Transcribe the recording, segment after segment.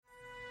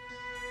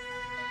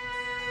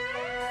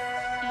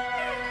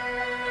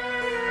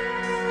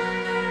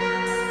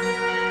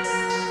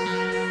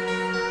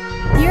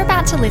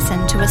about to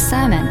listen to a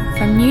sermon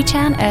from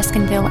Newtown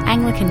Erskineville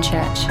Anglican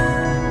Church.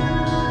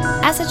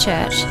 As a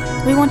church,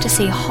 we want to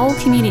see whole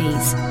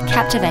communities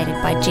captivated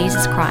by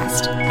Jesus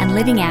Christ and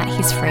living out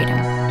his freedom.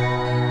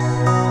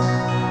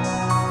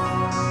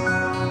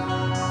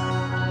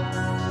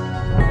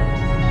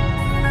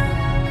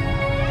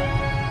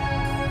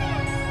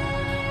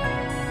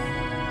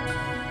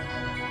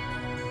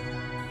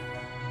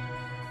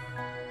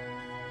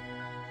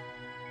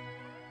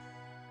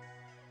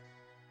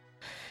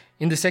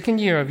 In the second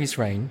year of his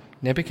reign,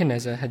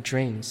 Nebuchadnezzar had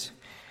dreams.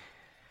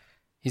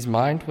 His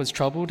mind was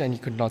troubled and he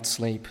could not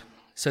sleep.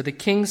 So the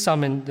king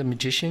summoned the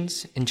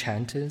magicians,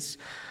 enchanters,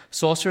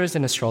 sorcerers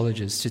and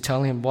astrologers to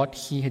tell him what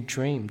he had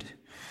dreamed.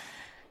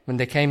 When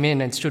they came in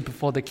and stood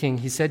before the king,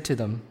 he said to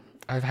them,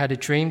 "I've had a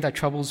dream that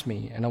troubles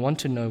me, and I want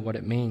to know what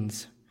it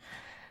means."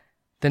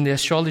 Then the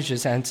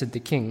astrologers answered the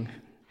king,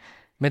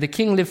 "May the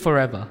king live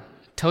forever.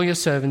 Tell your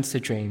servants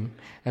the dream,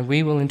 and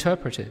we will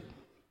interpret it."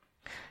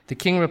 The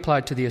king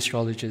replied to the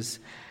astrologers,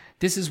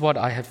 "This is what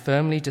I have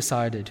firmly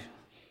decided.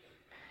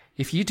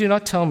 If you do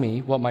not tell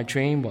me what my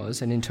dream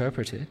was and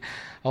interpret it,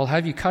 I'll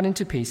have you cut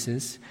into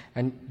pieces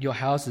and your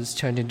houses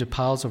turned into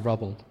piles of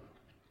rubble.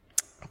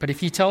 But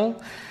if you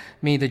tell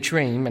me the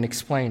dream and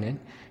explain it,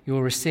 you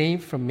will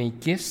receive from me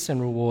gifts and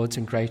rewards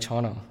and great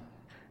honor.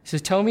 So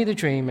tell me the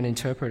dream and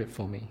interpret it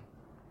for me."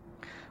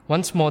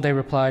 Once more they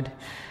replied,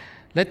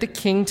 "Let the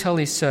king tell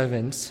his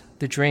servants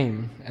the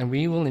dream, and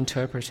we will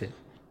interpret it."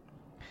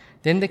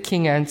 Then the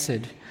king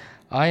answered,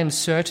 "I am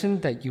certain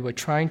that you are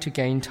trying to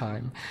gain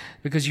time,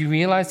 because you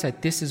realize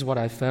that this is what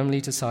I firmly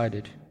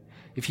decided.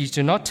 If you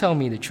do not tell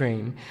me the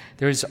dream,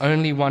 there is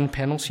only one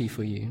penalty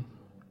for you.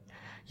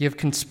 You have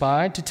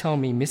conspired to tell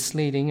me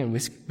misleading and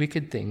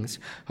wicked things,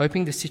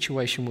 hoping the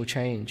situation will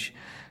change.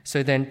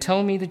 So then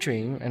tell me the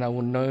dream, and I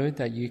will know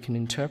that you can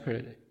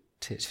interpret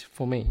it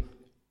for me."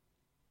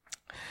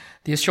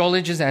 The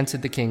astrologers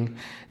answered the king,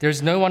 "There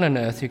is no one on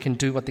earth who can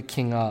do what the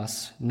king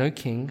asks. No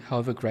king,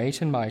 however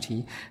great and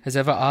mighty, has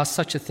ever asked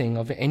such a thing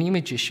of any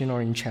magician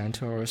or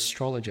enchanter or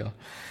astrologer.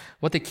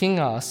 What the king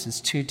asks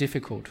is too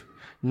difficult.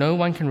 No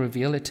one can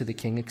reveal it to the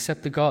king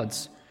except the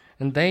gods,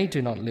 and they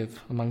do not live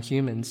among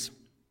humans."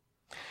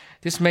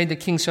 This made the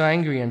king so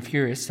angry and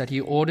furious that he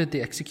ordered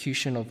the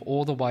execution of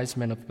all the wise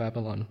men of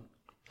Babylon.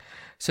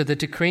 So the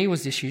decree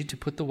was issued to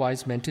put the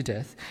wise men to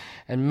death,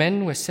 and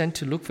men were sent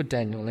to look for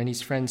Daniel and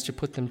his friends to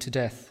put them to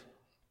death.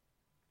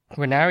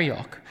 When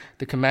Arioch,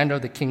 the commander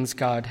of the king's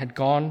guard, had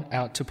gone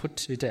out to put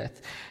to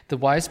death the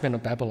wise men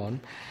of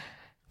Babylon,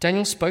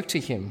 Daniel spoke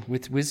to him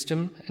with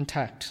wisdom and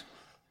tact.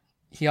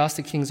 He asked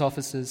the king's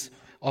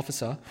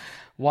officer,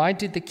 "Why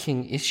did the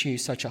king issue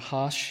such a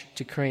harsh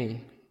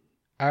decree?"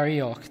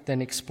 Arioch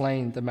then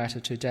explained the matter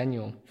to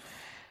Daniel.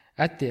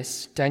 At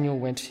this, Daniel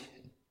went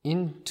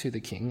in to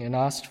the king and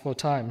asked for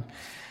time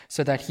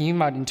so that he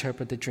might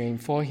interpret the dream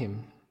for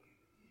him.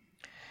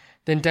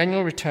 Then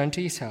Daniel returned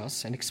to his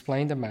house and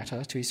explained the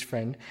matter to his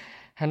friend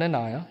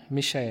Hananiah,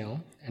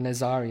 Mishael, and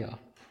Azariah.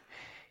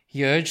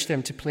 He urged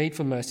them to plead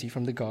for mercy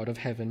from the God of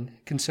heaven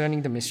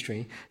concerning the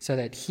mystery, so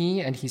that he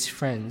and his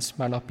friends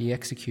might not be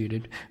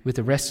executed with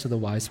the rest of the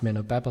wise men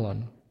of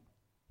Babylon.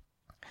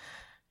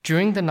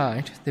 During the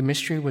night, the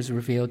mystery was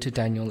revealed to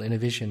Daniel in a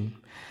vision.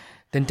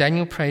 Then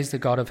Daniel praised the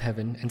God of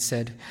heaven and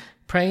said,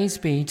 "Praise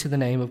be to the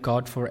name of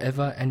God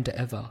forever and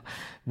ever.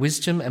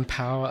 Wisdom and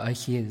power are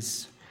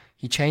his.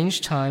 He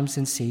changed times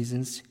and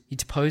seasons. He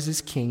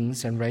deposes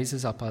kings and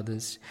raises up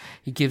others.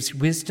 He gives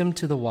wisdom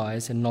to the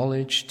wise and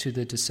knowledge to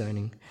the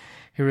discerning.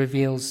 He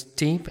reveals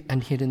deep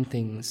and hidden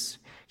things.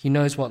 He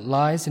knows what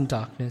lies in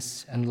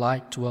darkness, and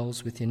light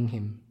dwells within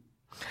him.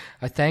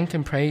 I thank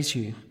and praise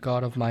you,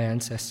 God of my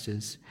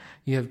ancestors.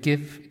 You have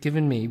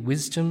given me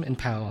wisdom and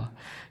power.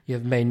 You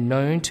have made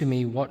known to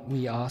me what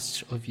we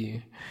asked of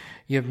you.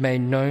 You have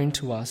made known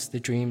to us the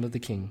dream of the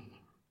king."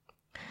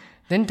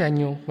 Then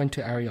Daniel went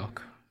to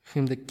Arioch,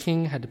 whom the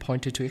king had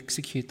appointed to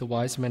execute the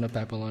wise men of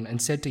Babylon,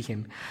 and said to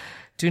him,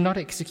 "Do not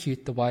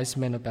execute the wise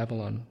men of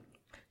Babylon.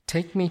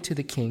 Take me to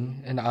the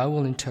king, and I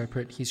will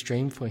interpret his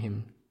dream for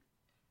him."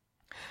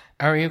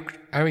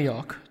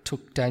 Arioch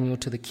took Daniel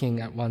to the king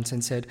at once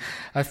and said,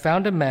 "I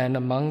found a man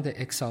among the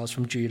exiles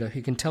from Judah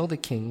who can tell the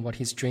king what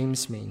his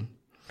dreams mean."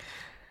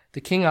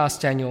 The king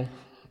asked Daniel,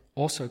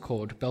 also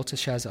called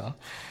Belteshazzar,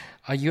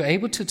 "Are you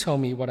able to tell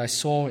me what I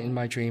saw in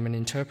my dream and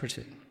interpret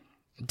it?"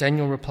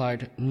 Daniel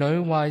replied,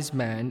 "No wise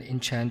man,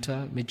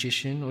 enchanter,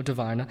 magician, or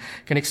diviner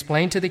can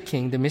explain to the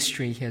king the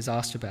mystery he has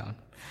asked about.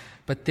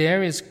 But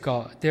there is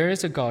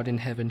a God in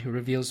heaven who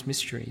reveals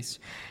mysteries.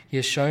 He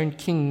has shown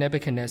King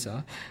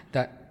Nebuchadnezzar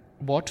that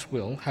what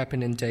will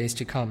happen in days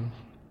to come.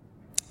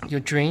 Your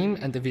dream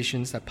and the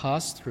visions that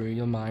passed through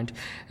your mind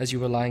as you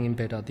were lying in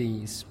bed are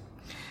these.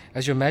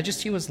 As your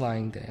majesty was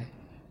lying there,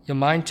 your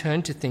mind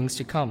turned to things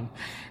to come,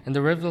 and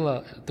the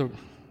revealer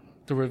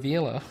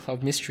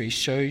of mysteries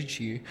showed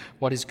you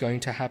what is going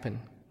to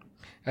happen.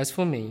 As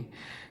for me,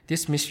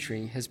 this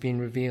mystery has been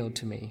revealed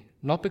to me,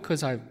 not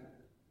because I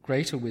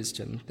greater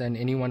wisdom than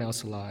anyone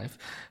else alive,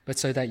 but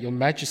so that your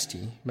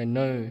majesty may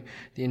know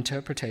the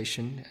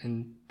interpretation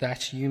and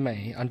that you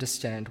may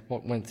understand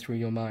what went through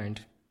your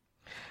mind.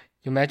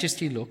 Your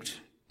majesty looked,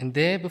 and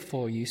there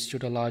before you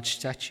stood a large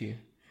statue,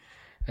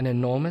 an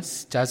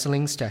enormous,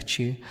 dazzling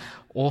statue,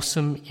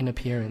 awesome in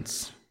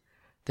appearance.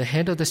 The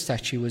head of the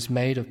statue was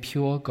made of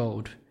pure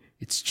gold,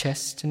 its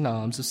chest and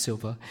arms of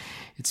silver,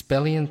 its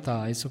belly and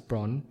thighs of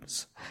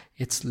bronze,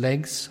 its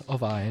legs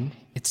of iron,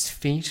 its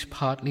feet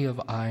partly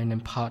of iron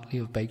and partly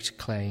of baked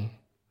clay.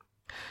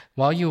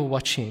 While you were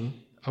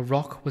watching, a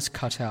rock was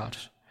cut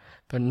out,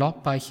 but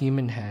not by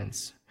human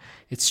hands.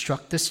 It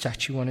struck the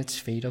statue on its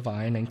feet of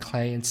iron and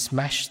clay and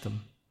smashed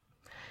them.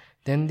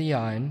 Then the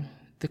iron,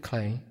 the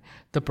clay,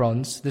 the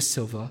bronze, the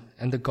silver,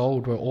 and the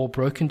gold were all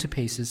broken to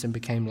pieces and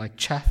became like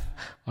chaff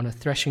on a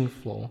threshing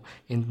floor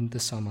in the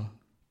summer.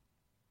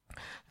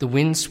 The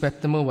wind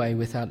swept them away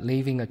without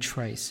leaving a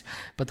trace,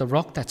 but the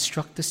rock that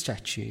struck the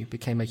statue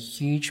became a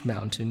huge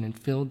mountain and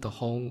filled the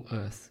whole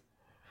earth.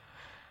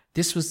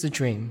 This was the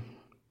dream,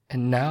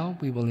 and now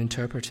we will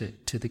interpret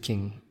it to the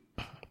king.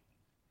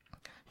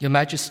 Your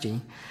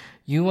Majesty,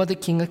 you are the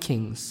King of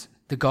Kings.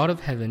 The God of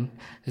heaven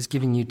has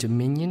given you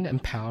dominion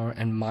and power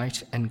and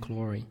might and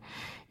glory.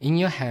 In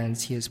your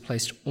hands he has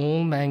placed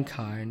all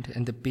mankind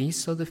and the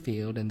beasts of the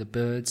field and the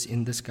birds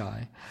in the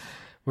sky.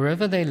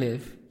 Wherever they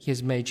live, he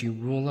has made you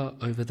ruler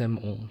over them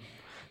all.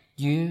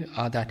 You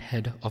are that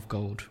head of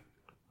gold.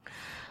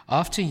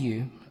 After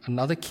you,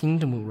 another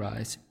kingdom will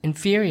rise,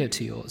 inferior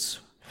to yours.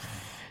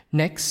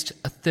 Next,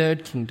 a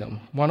third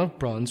kingdom, one of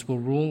bronze, will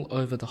rule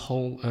over the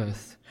whole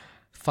earth.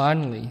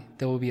 Finally,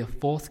 there will be a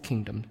fourth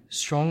kingdom,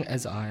 strong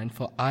as iron,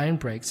 for iron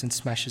breaks and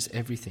smashes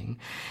everything.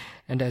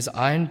 And as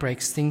iron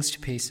breaks things to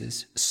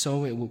pieces,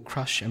 so it will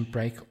crush and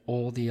break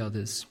all the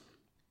others.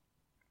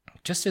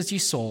 Just as you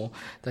saw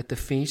that the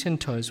feet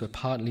and toes were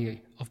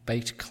partly of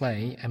baked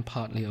clay and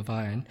partly of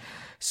iron,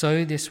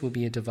 so this will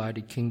be a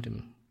divided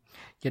kingdom.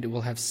 Yet it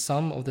will have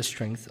some of the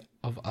strength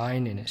of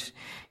iron in it,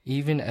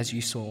 even as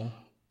you saw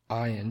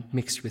iron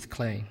mixed with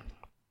clay.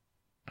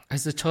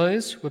 As the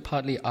toes were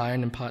partly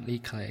iron and partly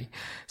clay,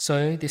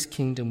 so this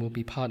kingdom will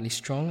be partly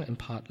strong and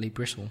partly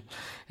brittle.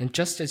 And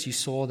just as you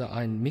saw the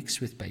iron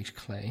mixed with baked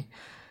clay,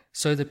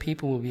 so the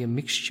people will be a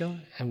mixture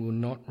and will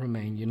not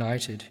remain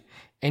united,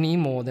 any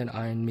more than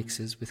iron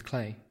mixes with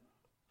clay.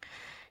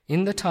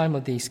 In the time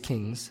of these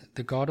kings,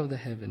 the God of the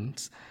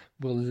heavens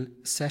will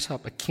set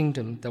up a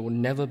kingdom that will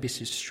never be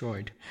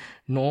destroyed,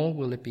 nor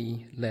will it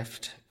be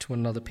left to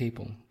another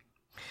people.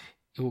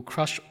 It will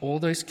crush all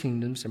those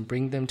kingdoms and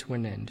bring them to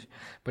an end,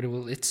 but it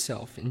will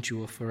itself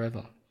endure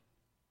forever.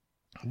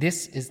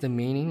 This is the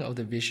meaning of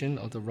the vision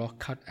of the rock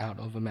cut out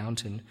of a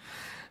mountain,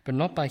 but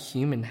not by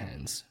human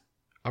hands.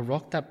 A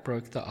rock that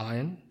broke the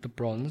iron, the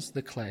bronze,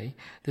 the clay,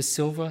 the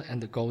silver,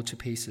 and the gold to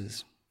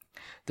pieces.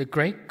 The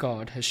great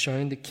God has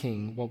shown the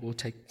king what will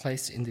take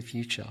place in the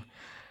future.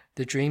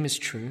 The dream is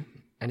true,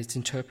 and its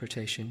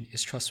interpretation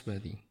is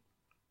trustworthy.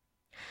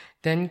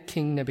 Then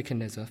King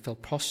Nebuchadnezzar fell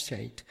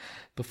prostrate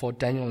before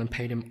Daniel and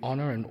paid him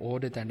honor and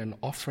ordered that an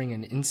offering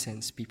and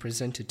incense be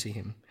presented to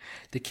him.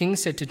 The king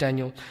said to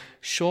Daniel,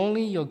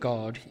 "Surely your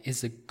God is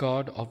the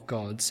God of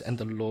gods and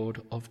the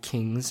Lord of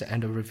kings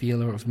and a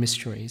revealer of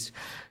mysteries,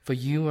 for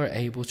you are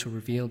able to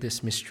reveal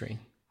this mystery."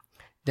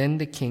 Then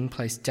the king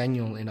placed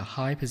Daniel in a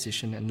high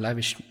position and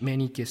lavished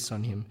many gifts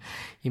on him.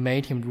 He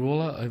made him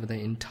ruler over the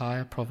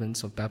entire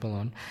province of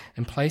Babylon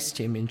and placed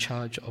him in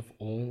charge of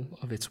all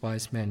of its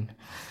wise men.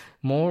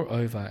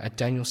 Moreover, at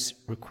Daniel's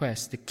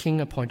request, the king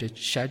appointed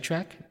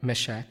Shadrach,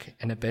 Meshach,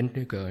 and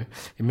Abednego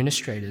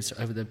administrators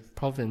over the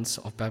province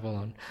of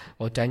Babylon,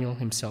 while Daniel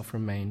himself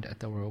remained at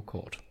the royal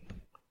court.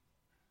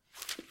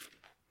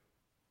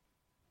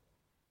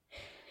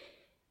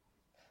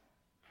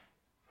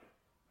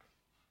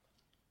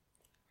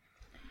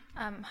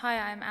 Hi,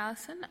 I'm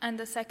Alison, and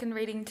the second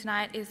reading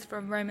tonight is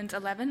from Romans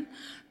 11,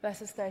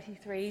 verses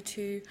 33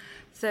 to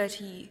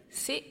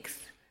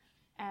 36,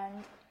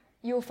 and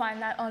you'll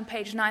find that on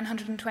page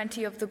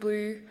 920 of the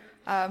blue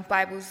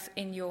Bibles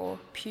in your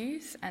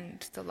pews,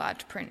 and the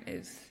large print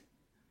is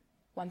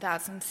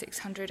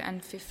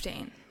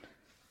 1615.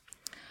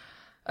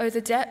 Oh, the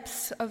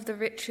depths of the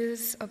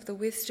riches of the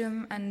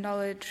wisdom and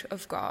knowledge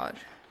of God!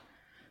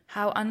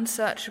 How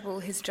unsearchable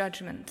his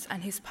judgments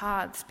and his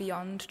paths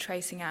beyond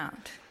tracing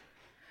out!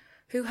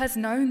 Who has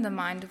known the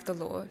mind of the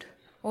Lord,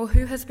 or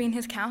who has been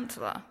his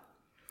counselor?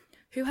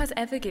 Who has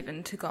ever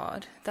given to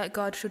God that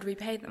God should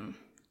repay them?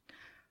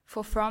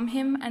 For from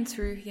him and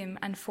through him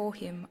and for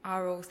him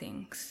are all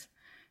things.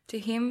 To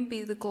him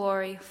be the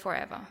glory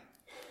forever.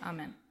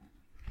 Amen.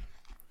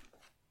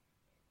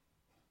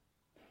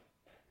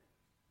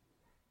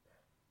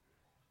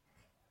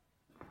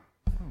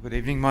 Good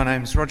evening, my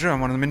name's Roger. I'm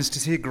one of the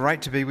ministers here.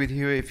 Great to be with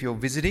you if you're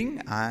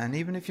visiting, and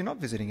even if you're not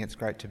visiting, it's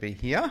great to be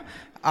here.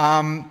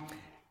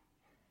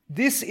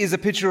 This is a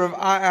picture of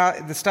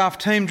the staff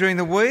team during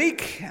the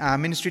week,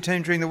 ministry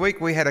team during the week.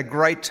 We had a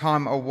great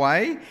time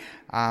away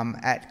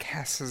at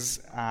Cass's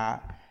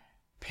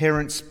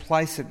parents'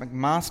 place at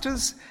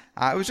McMaster's.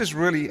 It was just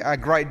really a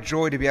great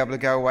joy to be able to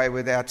go away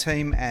with our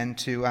team and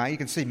to, you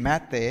can see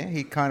Matt there.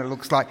 He kind of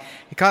looks like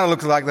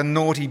the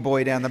naughty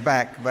boy down the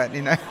back, but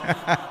you know.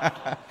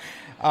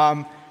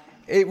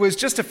 It was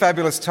just a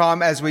fabulous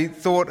time as we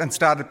thought and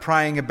started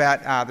praying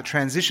about the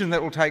transition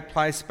that will take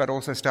place, but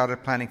also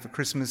started planning for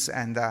Christmas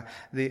and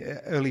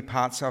the early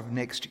parts of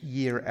next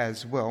year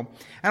as well.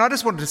 And I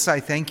just wanted to say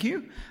thank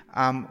you.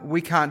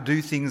 We can't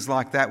do things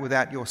like that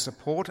without your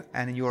support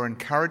and your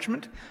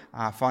encouragement,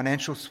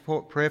 financial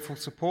support, prayerful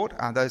support.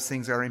 Those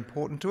things are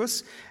important to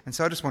us. And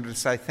so I just wanted to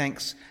say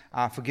thanks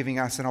for giving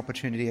us an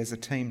opportunity as a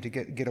team to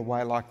get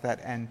away like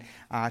that and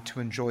to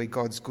enjoy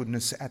God's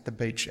goodness at the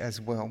beach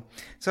as well.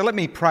 So let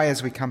me pray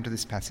as we come to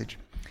this passage.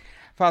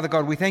 Father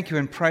God, we thank you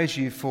and praise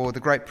you for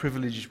the great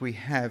privilege we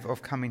have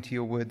of coming to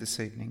your word this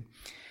evening.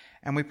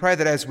 And we pray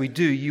that as we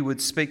do, you would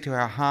speak to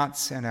our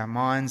hearts and our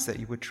minds, that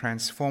you would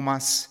transform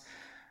us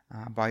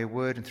by your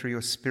word and through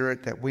your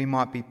Spirit, that we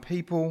might be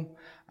people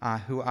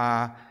who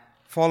are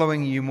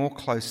following you more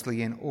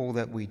closely in all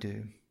that we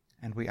do.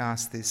 And we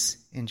ask this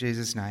in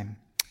Jesus' name.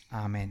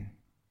 Amen.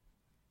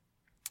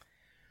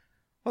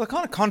 Well, the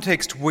kind of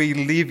context we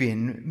live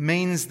in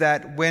means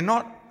that we're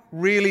not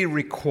really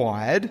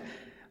required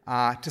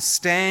to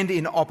stand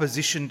in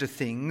opposition to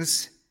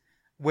things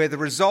where the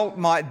result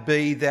might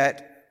be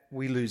that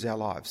we lose our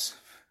lives.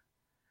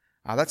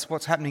 That's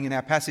what's happening in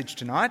our passage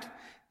tonight.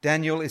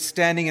 Daniel is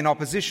standing in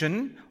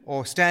opposition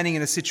or standing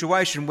in a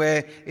situation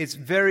where it's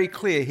very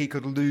clear he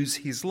could lose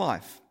his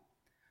life.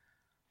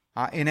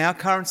 In our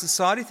current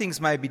society,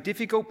 things may be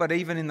difficult, but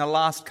even in the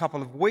last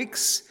couple of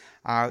weeks,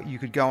 you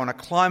could go on a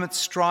climate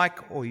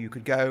strike or you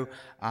could go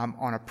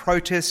on a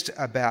protest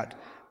about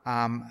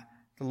the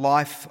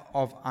life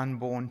of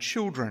unborn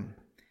children,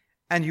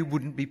 and you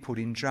wouldn't be put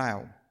in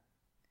jail.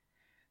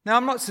 Now,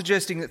 I'm not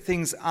suggesting that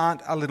things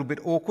aren't a little bit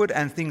awkward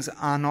and things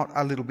are not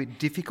a little bit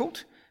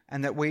difficult,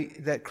 and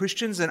that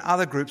Christians and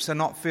other groups are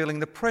not feeling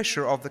the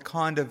pressure of the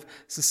kind of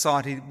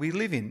society we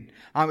live in.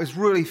 It was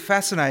really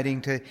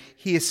fascinating to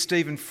hear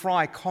Stephen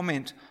Fry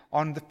comment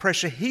on the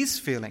pressure he's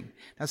feeling.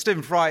 Now,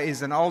 Stephen Fry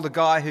is an older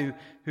guy who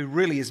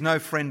really is no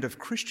friend of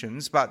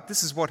Christians, but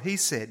this is what he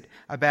said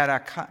about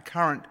our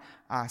current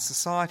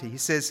society. He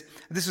says,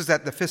 this was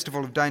at the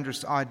Festival of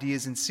Dangerous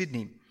Ideas in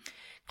Sydney,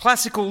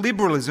 "Classical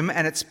liberalism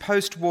and its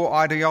post-war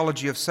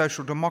ideology of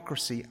social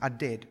democracy are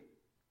dead.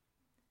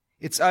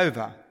 It's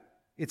over.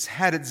 It's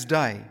had its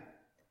day.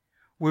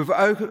 We've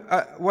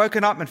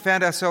woken up and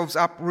found ourselves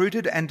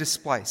uprooted and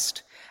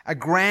displaced. A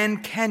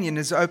Grand Canyon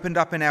has opened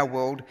up in our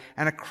world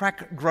and a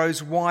crack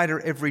grows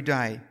wider every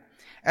day.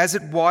 As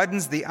it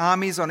widens, the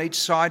armies on each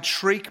side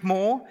shriek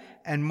more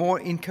and more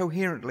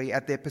incoherently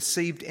at their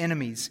perceived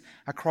enemies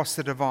across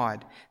the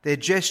divide. Their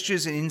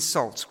gestures and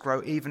insults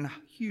grow even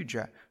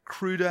huger,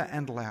 cruder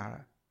and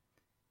louder.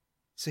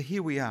 So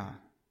here we are,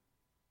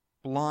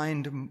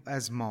 blind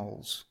as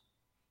moles,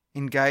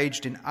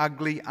 engaged in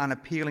ugly,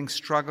 unappealing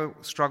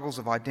struggles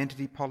of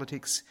identity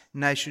politics,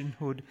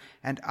 nationhood,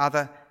 and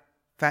other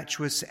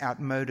fatuous,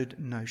 outmoded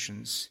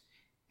notions.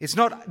 It's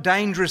not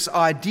dangerous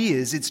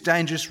ideas, it's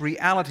dangerous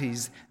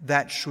realities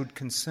that should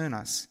concern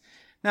us."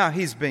 Now,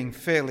 he's being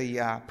fairly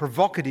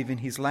provocative in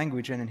his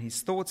language and in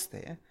his thoughts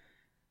there,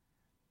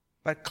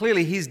 but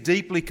clearly he's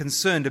deeply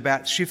concerned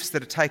about shifts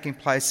that are taking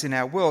place in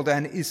our world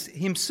and is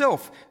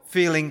himself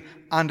feeling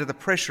under the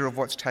pressure of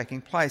what's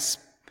taking place.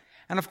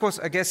 And of course,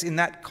 I guess in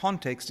that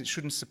context, it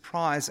shouldn't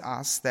surprise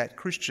us that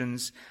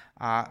Christians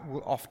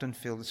will often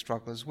feel the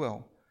struggle as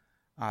well.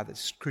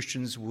 That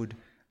Christians would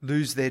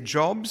lose their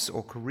jobs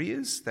or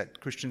careers, that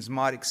Christians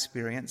might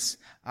experience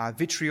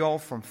vitriol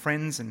from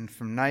friends and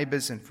from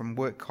neighbours and from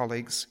work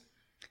colleagues.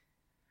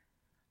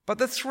 But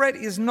the threat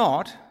is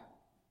not,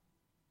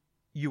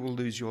 you will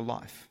lose your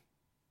life.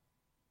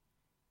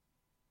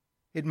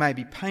 It may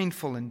be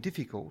painful and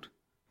difficult,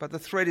 but the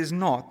threat is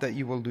not that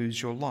you will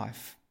lose your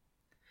life.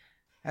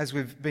 As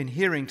we've been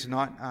hearing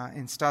tonight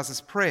in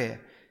Stas's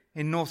prayer,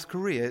 in North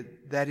Korea,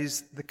 that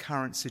is the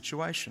current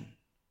situation.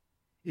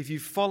 If you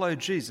follow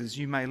Jesus,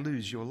 you may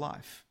lose your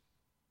life.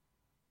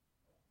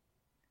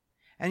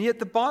 And yet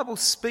the Bible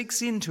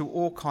speaks into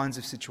all kinds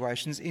of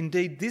situations,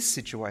 indeed this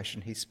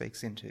situation he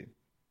speaks into.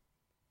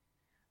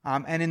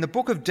 And in the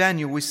book of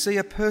Daniel, we see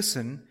a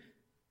person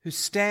who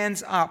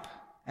stands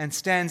up and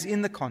stands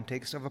in the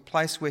context of a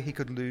place where he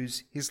could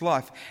lose his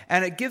life.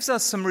 And it gives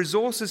us some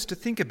resources to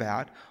think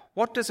about.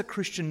 What does a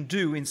Christian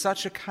do in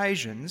such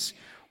occasions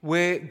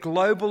where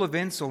global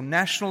events or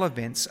national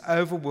events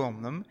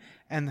overwhelm them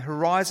and the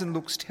horizon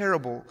looks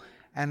terrible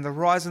and the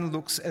horizon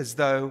looks as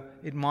though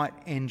it might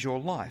end your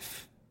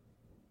life?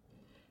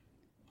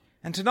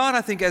 And tonight,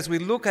 I think, as we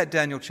look at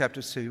Daniel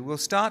chapter 2, we'll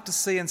start to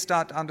see and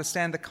start to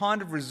understand the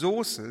kind of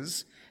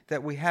resources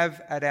that we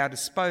have at our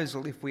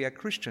disposal if we are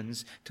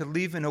Christians to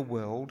live in a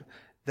world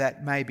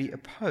that may be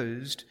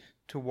opposed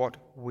to what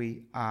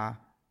we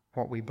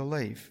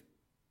believe.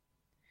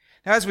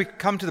 Now, as we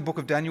come to the book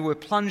of Daniel, we're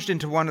plunged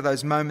into one of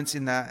those moments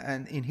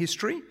in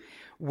history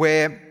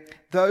where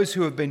those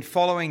who have been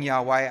following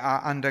Yahweh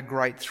are under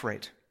great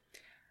threat.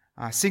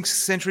 6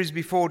 centuries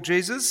before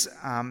Jesus,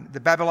 the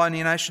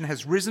Babylonian nation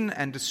has risen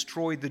and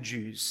destroyed the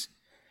Jews.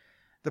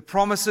 The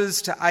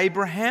promises to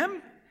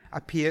Abraham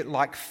appear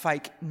like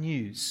fake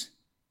news.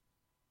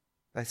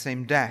 They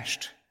seem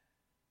dashed.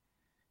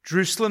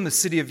 Jerusalem, the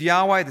city of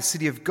Yahweh, the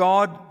city of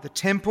God, the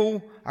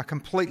temple are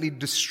completely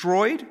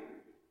destroyed.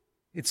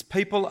 Its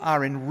people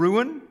are in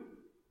ruin.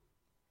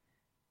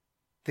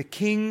 The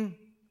king,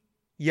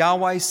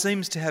 Yahweh,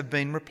 seems to have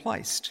been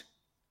replaced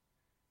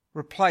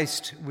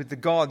with the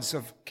gods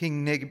of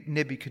King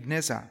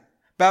Nebuchadnezzar.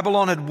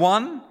 Babylon had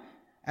won,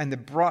 and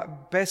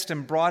the best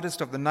and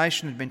brightest of the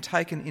nation had been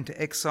taken into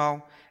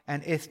exile,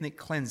 and ethnic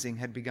cleansing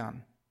had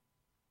begun.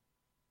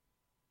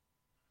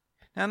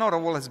 Now, not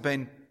all has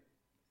been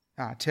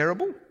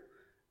terrible.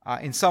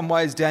 In some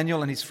ways,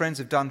 Daniel and his friends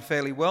have done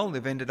fairly well.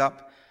 They've ended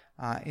up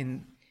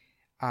in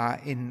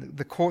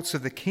the courts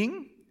of the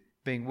king,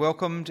 being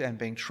welcomed and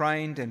being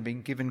trained and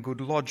being given good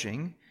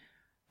lodging.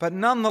 But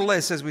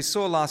nonetheless, as we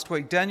saw last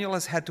week, Daniel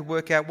has had to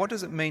work out what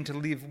does it mean to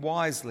live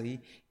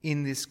wisely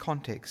in this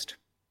context.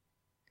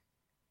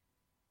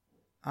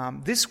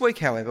 This week,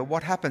 however,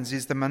 what happens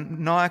is the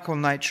maniacal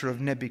nature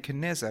of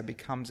Nebuchadnezzar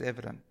becomes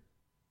evident.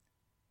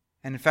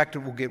 And in fact, it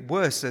will get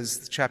worse as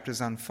the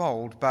chapters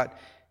unfold, but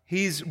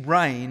his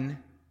reign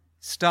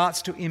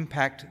starts to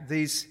impact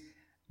these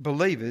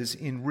believers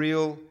in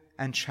real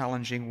and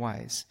challenging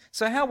ways.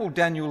 So how will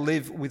Daniel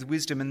live with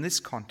wisdom in this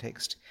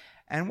context?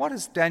 And what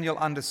has Daniel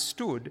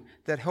understood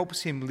that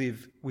helps him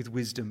live with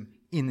wisdom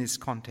in this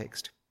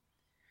context?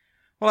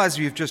 Well, as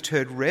you've just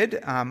heard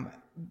read,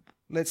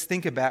 let's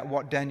think about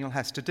what Daniel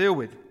has to deal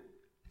with.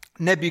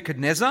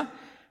 Nebuchadnezzar,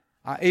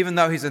 even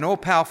though he's an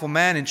all-powerful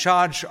man in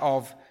charge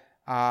of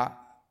a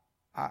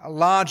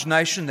large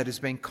nation that has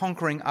been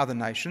conquering other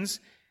nations,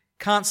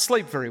 can't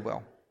sleep very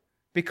well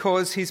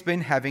because he's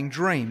been having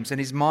dreams and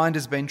his mind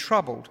has been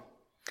troubled.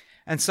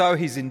 And so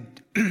he's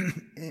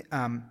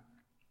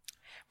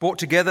brought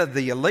together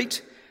the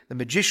elite, the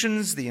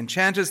magicians, the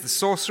enchanters, the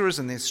sorcerers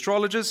and the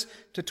astrologers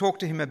to talk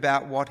to him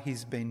about what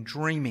he's been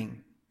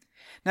dreaming.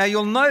 Now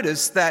you'll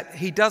notice that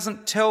he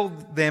doesn't tell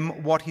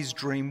them what his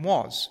dream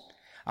was.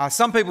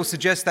 Some people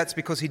suggest that's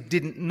because he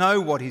didn't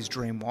know what his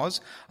dream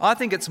was. I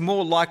think it's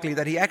more likely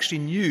that he actually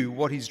knew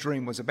what his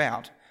dream was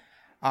about.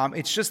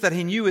 It's just that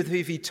he knew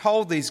if he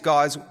told these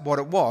guys what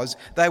it was,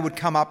 they would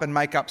come up and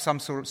make up some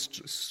sort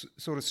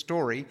of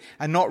story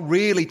and not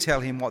really tell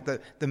him what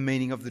the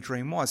meaning of the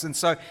dream was. And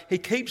so he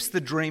keeps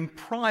the dream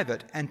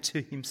private and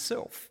to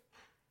himself.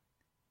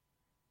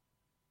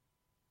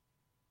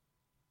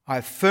 I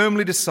have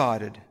firmly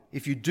decided,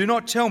 if you do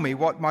not tell me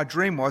what my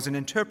dream was and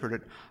interpret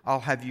it,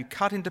 I'll have you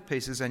cut into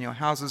pieces and your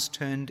houses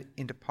turned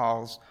into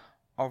piles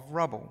of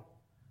rubble.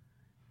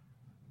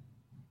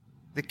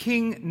 The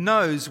king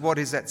knows what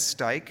is at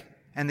stake,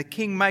 and the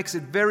king makes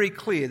it very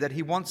clear that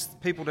he wants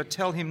people to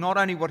tell him not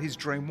only what his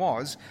dream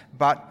was,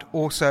 but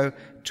also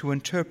to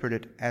interpret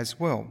it as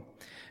well.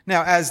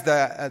 Now, as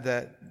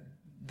the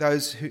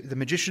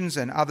magicians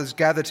and others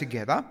gather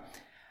together,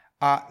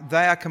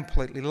 they are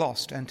completely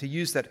lost. And to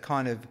use that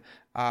kind of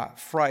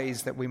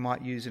phrase that we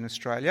might use in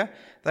Australia,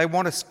 they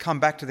want to come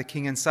back to the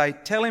king and say,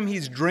 tell him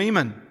he's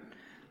dreaming.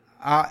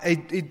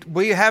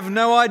 We have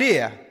no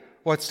idea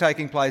what's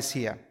taking place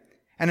here.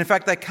 And in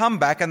fact, they come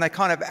back and they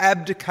kind of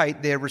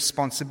abdicate their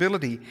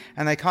responsibility.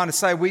 And they kind of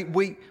say,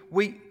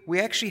 we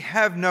actually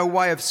have no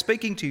way of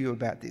speaking to you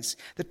about this.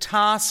 The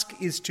task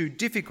is too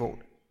difficult.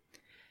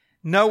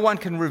 No one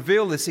can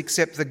reveal this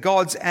except the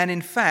gods. And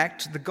in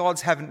fact, the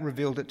gods haven't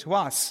revealed it to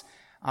us.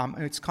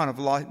 It's kind of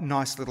a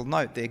nice little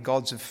note there.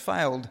 Gods have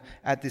failed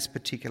at this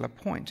particular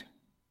point.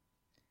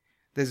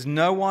 There's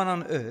no one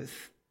on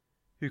earth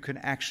who can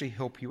actually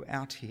help you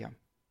out here.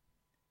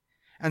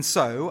 And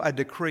so a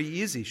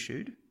decree is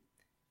issued.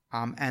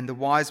 And the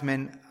wise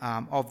men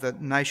of the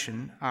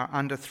nation are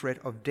under threat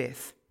of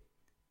death,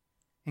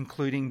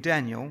 including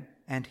Daniel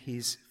and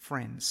his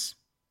friends.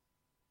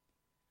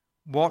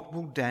 What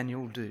will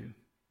Daniel do?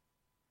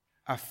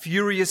 A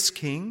furious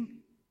king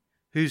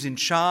who's in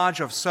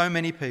charge of so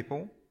many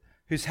people,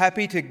 who's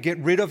happy to get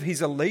rid of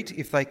his elite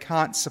if they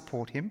can't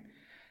support him.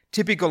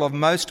 Typical of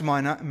most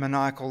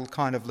maniacal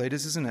kind of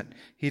leaders, isn't it?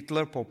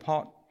 Hitler, Pol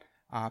Pot,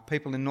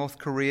 people in North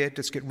Korea,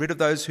 just get rid of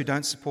those who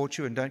don't support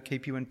you and don't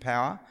keep you in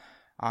power.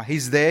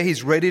 He's there,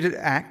 he's ready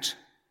to act.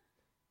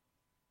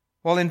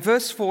 Well, in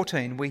verse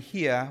 14, we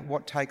hear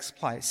what takes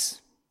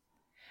place.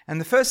 And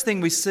the first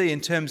thing we see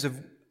in terms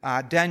of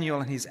Daniel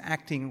and his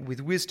acting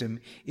with wisdom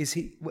is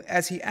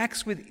as he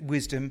acts with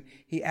wisdom,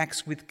 he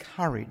acts with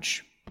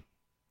courage.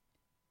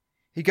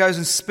 He goes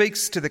and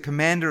speaks to the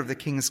commander of the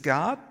king's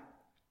guard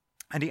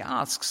and he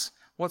asks,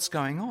 what's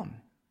going on?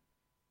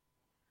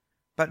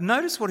 But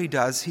notice what he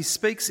does. He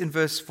speaks in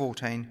verse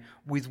 14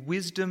 with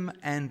wisdom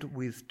and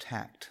with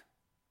tact.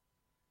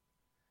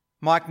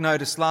 Mike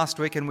noticed last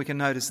week, and we can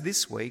notice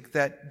this week,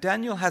 that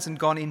Daniel hasn't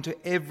gone into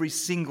every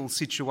single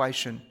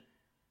situation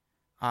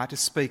to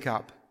speak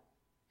up.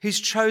 He's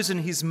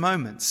chosen his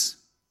moments.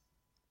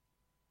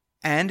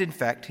 And in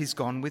fact, he's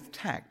gone with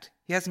tact.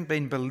 He hasn't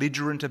been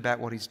belligerent about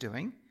what he's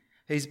doing.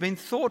 He's been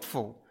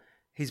thoughtful.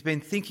 He's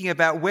been thinking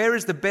about where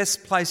is the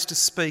best place to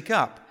speak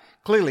up.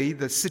 Clearly,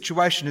 the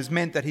situation has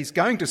meant that he's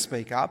going to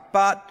speak up,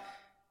 but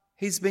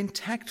he's been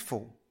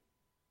tactful.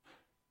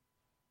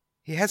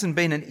 He hasn't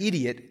been an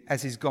idiot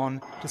as he's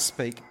gone to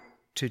speak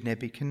to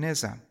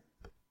Nebuchadnezzar.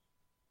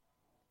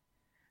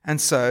 And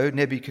so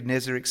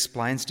Nebuchadnezzar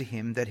explains to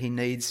him that he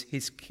needs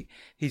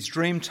his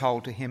dream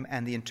told to him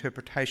and the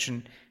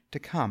interpretation to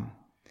come.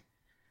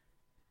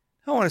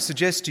 I want to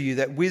suggest to you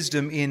that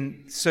wisdom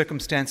in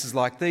circumstances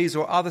like these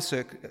or other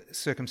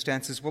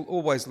circumstances will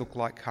always look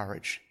like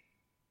courage.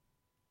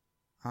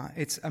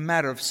 It's a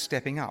matter of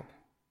stepping up,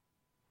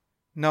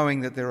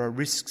 knowing that there are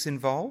risks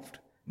involved,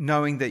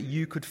 knowing that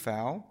you could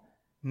fail,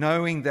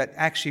 knowing that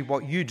actually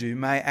what you do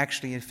may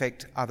actually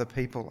affect other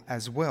people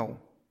as well.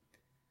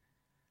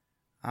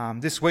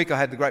 This week I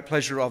had the great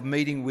pleasure of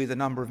meeting with a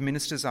number of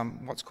ministers.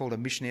 I'm what's called a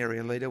mission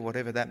area leader,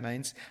 whatever that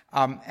means.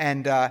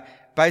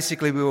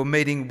 Basically we were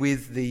meeting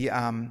with the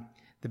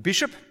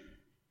bishop,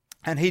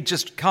 and he'd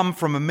just come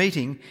from a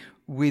meeting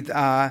with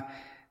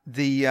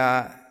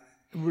the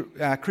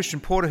Christian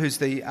Porter, who's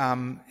the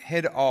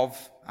head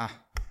of...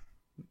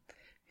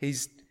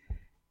 he's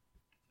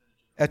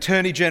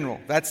Attorney General.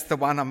 That's the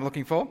one I'm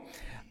looking for.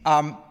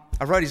 I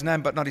wrote his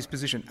name but not his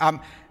position.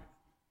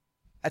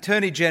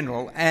 Attorney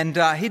General, and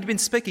he'd been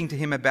speaking to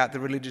him about the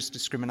Religious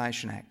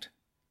Discrimination Act.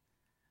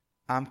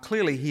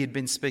 Clearly he had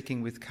been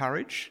speaking with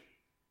courage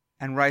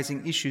and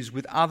raising issues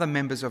with other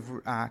members of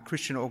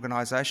Christian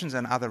organisations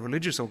and other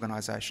religious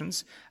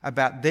organisations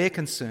about their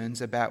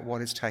concerns about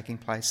what is taking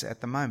place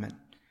at the moment.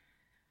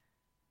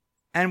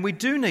 And we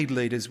do need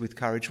leaders with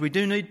courage. We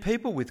do need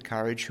people with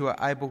courage who are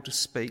able to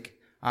speak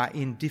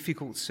in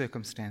difficult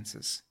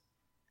circumstances.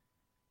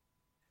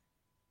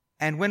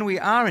 And when we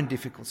are in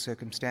difficult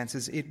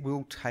circumstances, it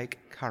will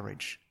take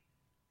courage,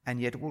 and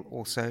yet it will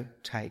also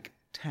take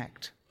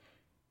tact.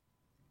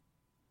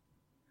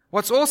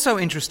 What's also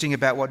interesting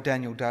about what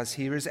Daniel does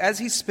here is as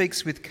he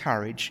speaks with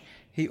courage,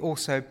 he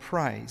also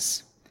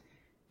prays.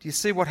 Do you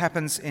see what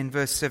happens in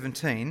verse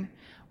 17?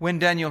 When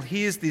Daniel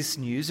hears this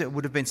news, it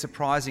would have been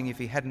surprising if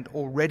he hadn't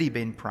already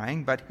been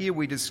praying, but here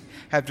we just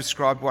have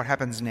described what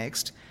happens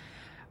next.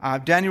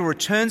 Daniel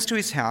returns to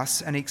his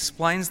house and he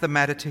explains the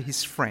matter to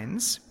his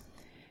friends,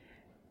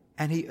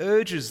 and he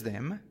urges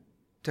them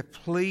to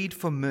plead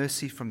for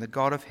mercy from the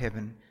God of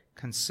heaven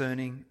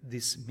concerning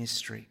this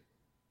mystery.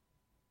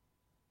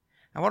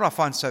 Now, what I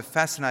find so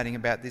fascinating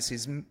about this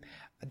is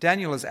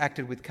Daniel has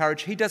acted with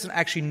courage. He doesn't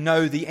actually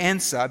know the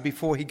answer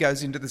before he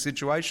goes into the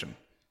situation.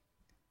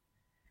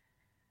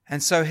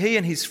 And so he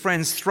and his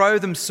friends throw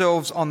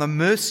themselves on the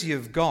mercy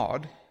of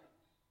God,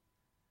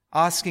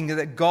 asking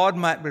that God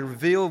might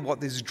reveal what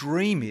this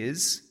dream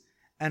is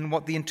and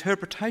what the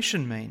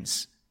interpretation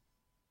means.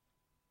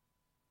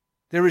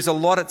 There is a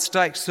lot at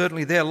stake,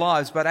 certainly their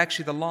lives, but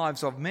actually the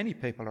lives of many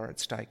people are at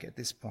stake at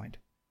this point.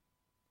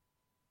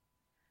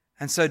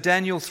 And so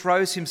Daniel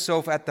throws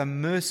himself at the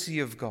mercy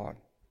of God,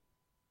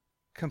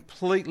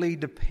 completely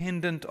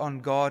dependent on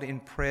God in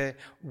prayer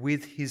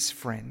with his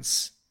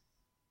friends.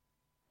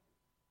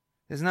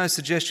 There's no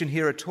suggestion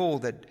here at all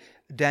that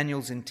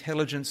Daniel's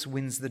intelligence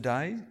wins the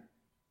day.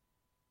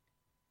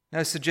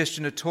 No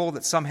suggestion at all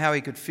that somehow he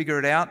could figure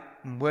it out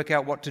and work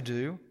out what to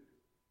do.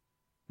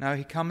 No,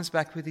 he comes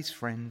back with his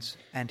friends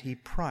and he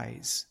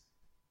prays.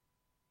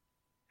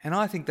 And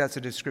I think that's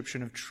a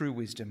description of true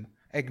wisdom,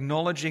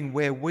 acknowledging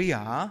where we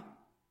are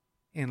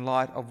in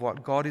light of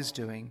what God is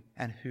doing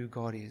and who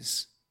God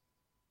is.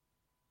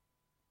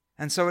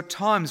 And so at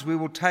times we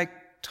will take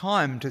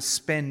time to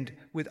spend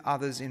with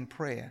others in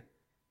prayer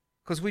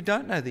because we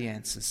don't know the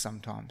answers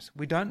sometimes.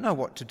 We don't know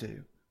what to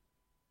do.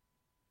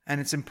 And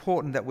it's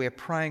important that we're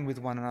praying with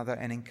one another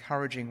and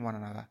encouraging one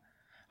another.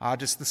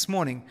 Just this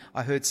morning,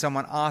 I heard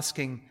someone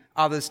asking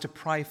others to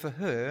pray for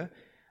her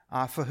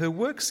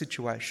work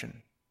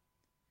situation,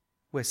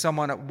 where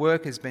someone at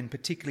work has been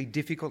particularly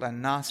difficult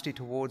and nasty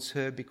towards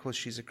her because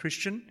she's a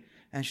Christian.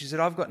 And she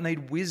said,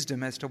 need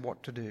wisdom as to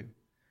what to do.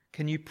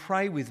 Can you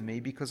pray with me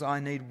because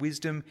I need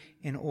wisdom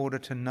in order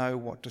to know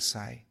what to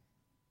say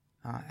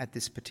at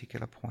this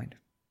particular point?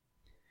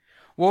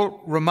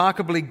 Well,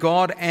 remarkably,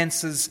 God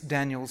answers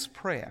Daniel's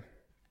prayer.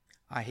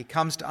 He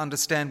comes to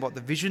understand what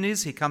the vision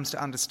is. He comes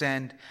to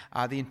understand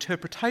the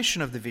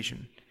interpretation of the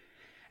vision.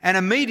 And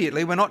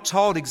immediately, we're not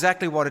told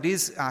exactly what it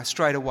is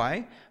straight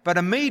away, but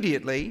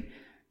immediately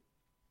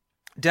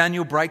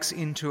Daniel breaks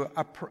into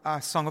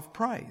a song of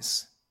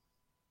praise.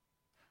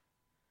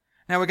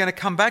 Now, we're going to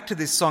come back to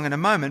this song in a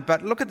moment,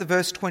 but look at the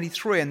verse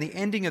 23 and the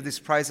ending of this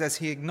praise as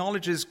he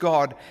acknowledges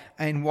God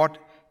and what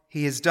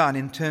he has done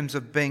in terms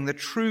of being the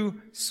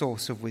true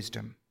source of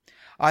wisdom.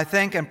 I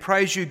thank and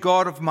praise you,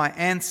 God of my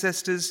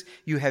ancestors.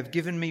 You have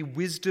given me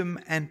wisdom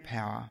and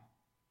power.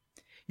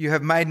 You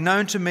have made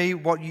known to me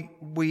what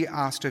we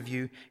asked of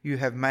you. You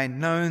have made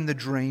known the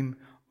dream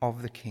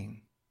of the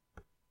king.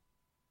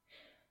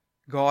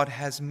 God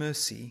has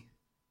mercy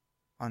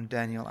on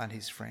Daniel and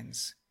his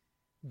friends.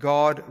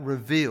 God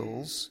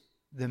reveals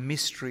the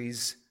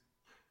mysteries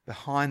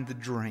behind the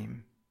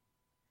dream.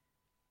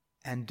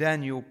 And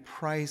Daniel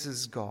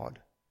praises God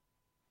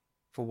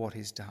for what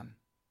he's done.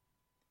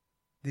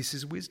 This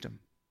is wisdom.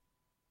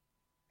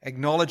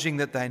 Acknowledging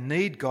that they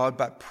need God,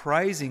 but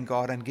praising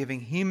God and giving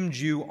him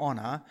due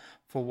honour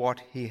for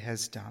what he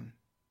has done.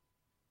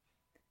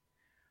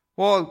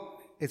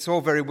 Well, it's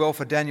all very well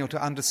for Daniel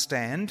to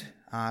understand,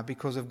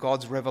 because of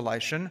God's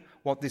revelation,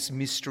 what this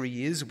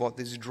mystery is, what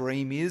this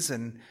dream is,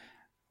 and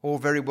all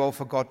very well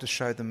for God to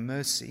show them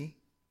mercy.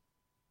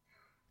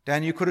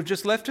 Daniel could have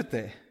just left it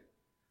there.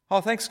 Oh,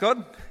 thanks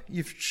God,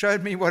 you've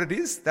showed me what it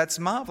is. That's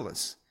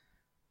marvellous.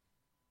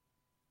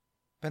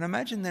 But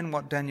imagine then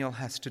what Daniel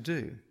has to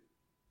do.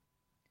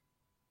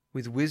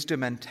 With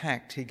wisdom and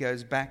tact, he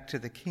goes back to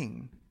the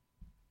king.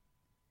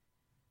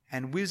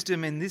 And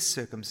wisdom in this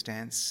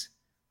circumstance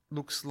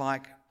looks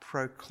like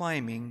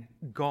proclaiming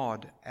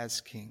God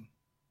as king.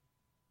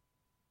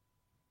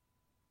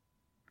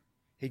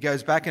 He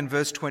goes back in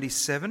verse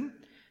 27.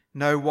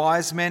 No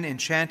wise man,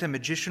 enchanter,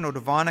 magician or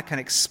diviner can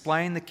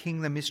explain the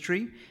king the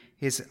mystery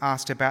he is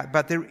asked about,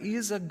 but there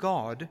is a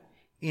God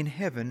in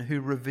heaven who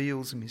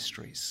reveals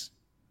mysteries.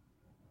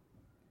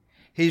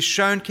 He has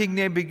shown King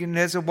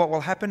Nebuchadnezzar what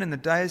will happen in the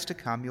days to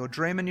come, your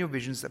dream and your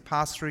visions that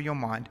pass through your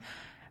mind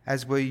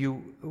as were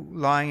you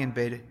lying in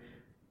bed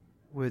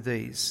were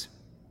these.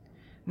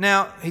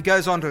 Now, he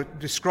goes on to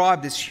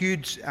describe this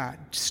huge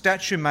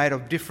statue made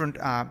of different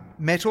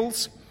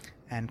metals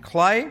and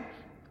clay.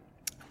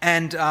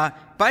 And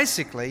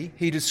basically,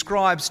 he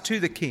describes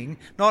to the king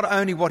not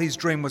only what his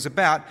dream was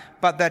about,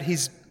 but that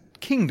his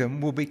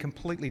kingdom will be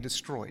completely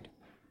destroyed.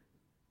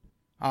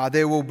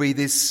 There will be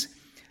this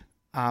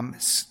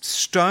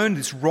stone,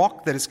 this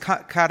rock that is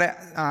cut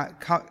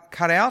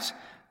out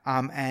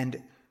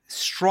and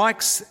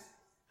strikes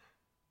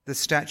the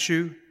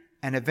statue,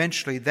 and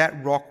eventually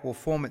that rock will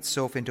form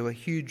itself into a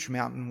huge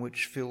mountain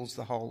which fills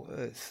the whole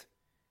earth.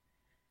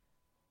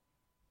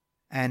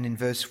 And in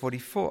verse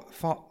 44,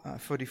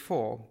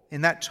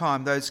 in that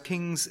time those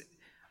kings,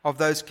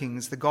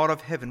 the God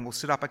of heaven will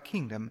set up a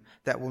kingdom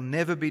that will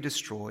never be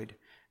destroyed,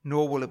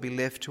 nor will it be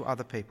left to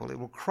other people. It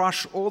will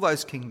crush all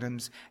those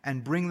kingdoms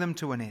and bring them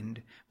to an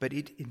end, but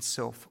it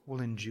itself will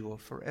endure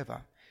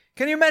forever.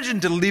 Can you imagine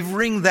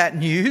delivering that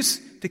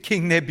news to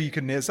King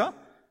Nebuchadnezzar?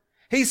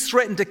 He's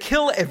threatened to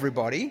kill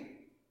everybody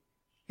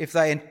if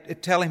they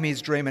tell him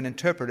his dream and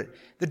interpret it.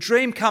 The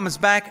dream comes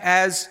back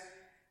as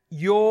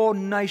your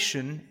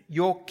nation,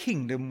 your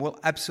kingdom will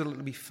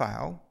absolutely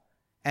fail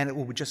and it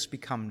will just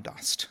become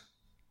dust.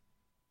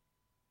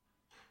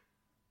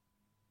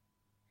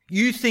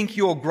 You think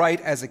you're great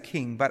as a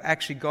king, but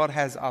actually God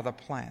has other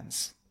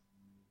plans.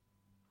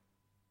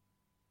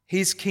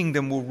 His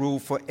kingdom will rule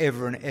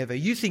forever and ever.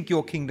 You think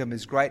your kingdom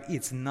is great,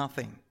 it's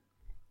nothing.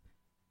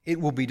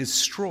 It will be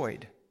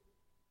destroyed.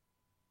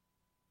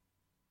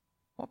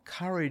 What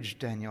courage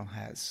Daniel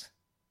has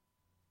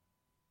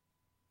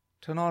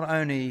to not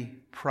only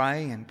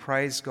pray and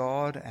praise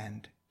God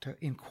and to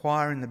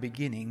inquire in the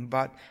beginning,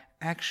 but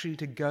actually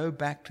to go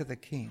back to the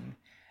king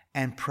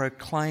and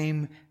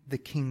proclaim the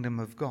kingdom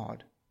of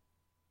God.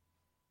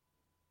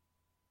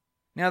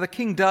 Now, the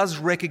king does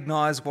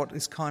recognise what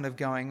is kind of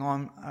going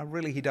on.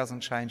 Really, he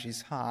doesn't change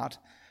his heart.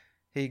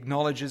 He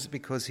acknowledges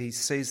because he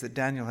sees that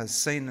Daniel has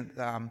seen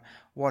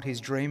what his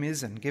dream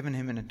is and given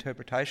him an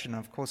interpretation. And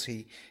of course,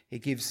 he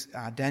gives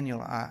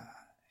Daniel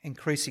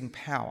increasing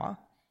power.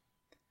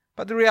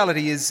 But the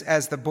reality is,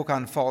 as the book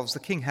unfolds, the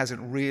king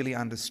hasn't really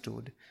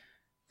understood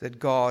that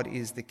God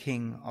is the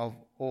king of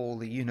all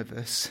the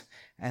universe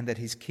and that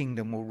his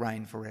kingdom will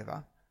reign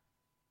forever.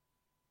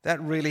 That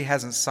really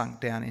hasn't sunk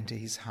down into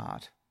his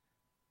heart.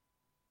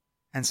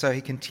 And so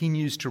he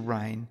continues to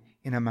reign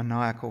in a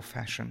maniacal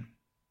fashion.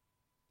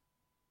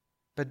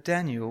 But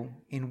Daniel,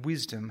 in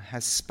wisdom,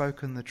 has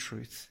spoken the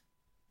truth.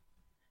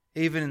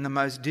 Even in the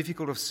most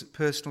difficult of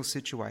personal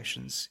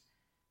situations,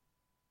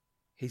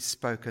 he's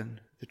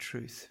spoken the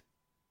truth.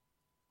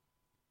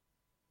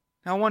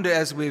 Now I wonder,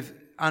 as we've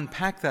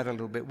unpacked that a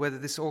little bit, whether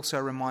this also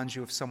reminds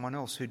you of someone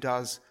else who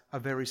does a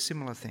very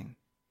similar thing.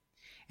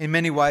 In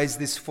many ways,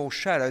 this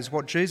foreshadows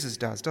what Jesus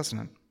does, doesn't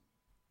it?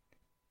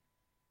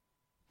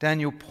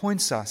 Daniel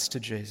points us to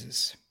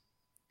Jesus,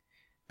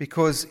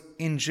 because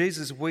in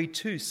Jesus we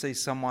too see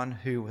someone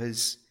who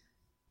has,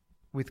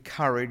 with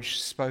courage,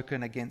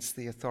 spoken against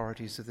the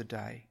authorities of the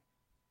day,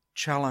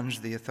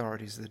 challenged the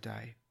authorities of the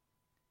day.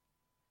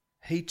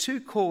 He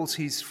too calls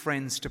his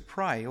friends to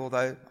pray,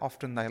 although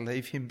often they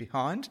leave him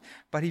behind,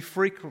 but he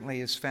frequently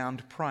is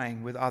found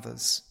praying with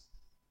others.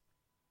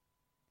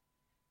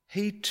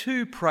 He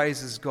too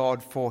praises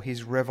God for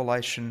his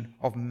revelation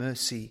of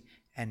mercy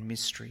and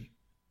mystery.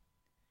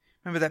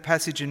 Remember that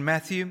passage in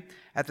Matthew?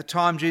 At the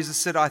time Jesus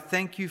said, I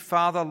thank you,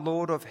 Father,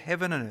 Lord of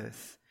heaven and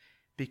earth,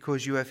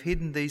 because you have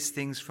hidden these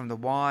things from the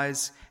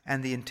wise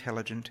and the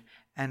intelligent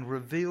and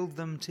revealed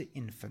them to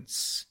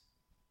infants.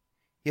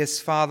 Yes,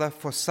 Father,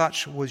 for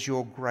such was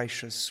your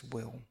gracious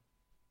will.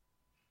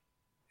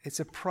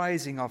 It's a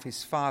praising of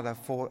his Father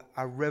for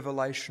a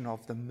revelation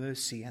of the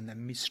mercy and the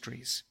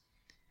mysteries.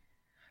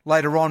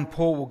 Later on,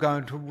 Paul will go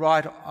on to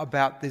write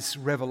about this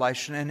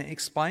revelation and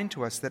explain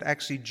to us that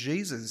actually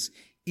Jesus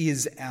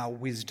is our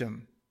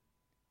wisdom.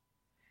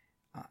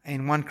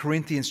 In 1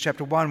 Corinthians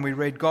chapter 1, we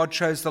read, God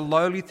chose the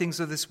lowly things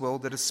of this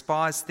world, the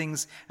despised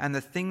things and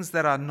the things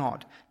that are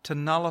not, to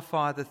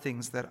nullify the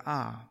things that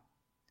are,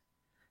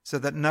 so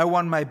that no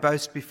one may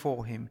boast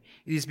before him.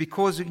 It is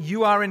because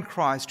you are in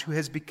Christ, who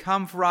has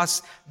become for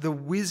us the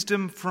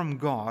wisdom from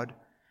God,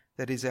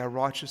 that is our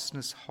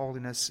righteousness,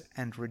 holiness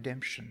and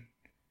redemption.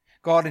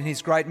 God in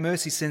his great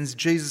mercy sends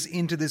Jesus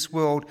into this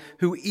world,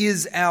 who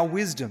is our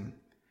wisdom,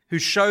 who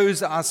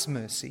shows us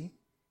mercy.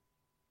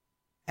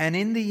 And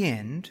in the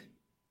end,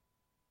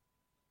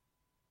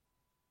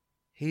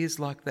 he is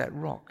like that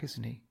rock,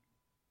 isn't he?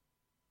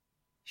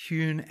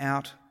 Hewn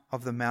out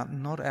of the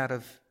mountain, not out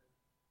of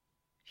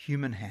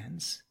human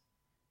hands.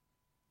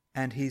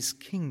 And his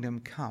kingdom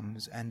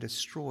comes and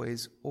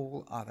destroys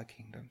all other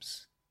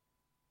kingdoms.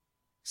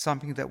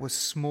 Something that was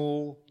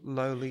small,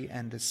 lowly,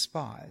 and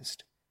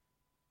despised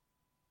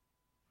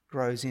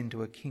grows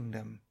into a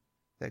kingdom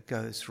that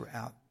goes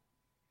throughout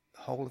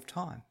the whole of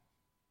time.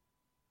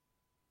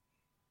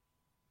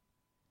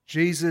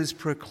 Jesus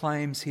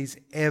proclaims his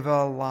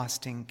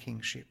everlasting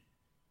kingship.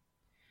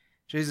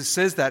 Jesus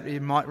says that,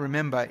 you might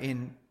remember,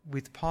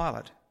 with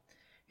Pilate.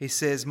 He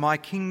says, my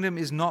kingdom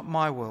is not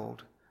my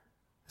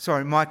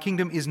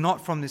kingdom is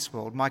not from this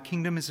world. My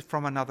kingdom is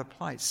from another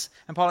place.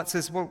 And Pilate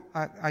says, well,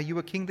 are you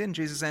a king then?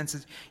 Jesus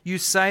answers, you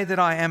say that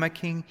I am a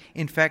king.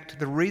 In fact,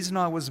 the reason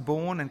I was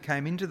born and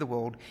came into the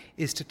world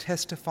is to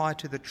testify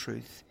to the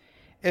truth.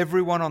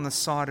 Everyone on the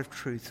side of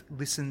truth,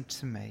 listen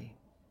to me.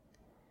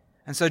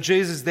 And so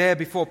Jesus there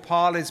before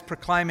Pilate is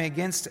proclaiming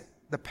against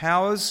the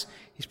powers.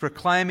 He's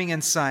proclaiming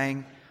and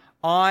saying,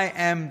 I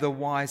am the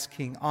wise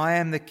king. I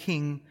am the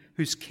king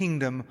whose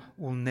kingdom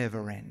will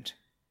never end.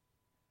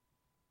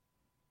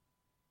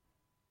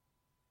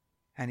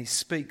 And he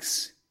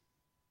speaks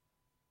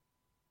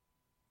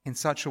in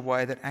such a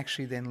way that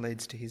actually then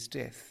leads to his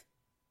death.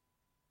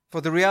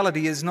 For the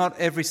reality is, not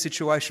every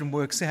situation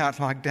works out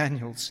like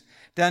Daniel's.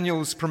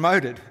 Daniel's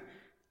promoted.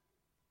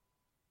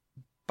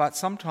 But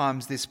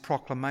sometimes this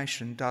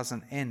proclamation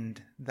doesn't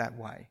end that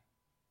way.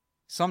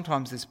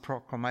 Sometimes this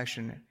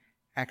proclamation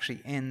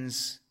actually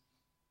ends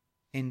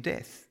in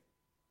death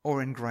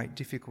or in great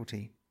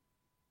difficulty.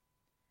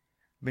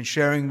 I've been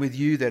sharing with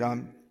you that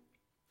I'm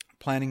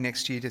planning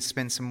next year to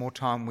spend some more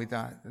time with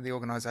the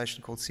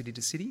organisation called City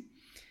to City.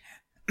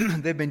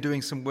 They've been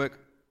doing some work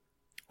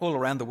all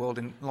around the world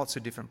in lots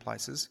of different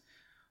places.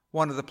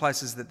 One of the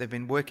places that they've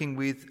been working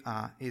with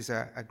is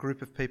a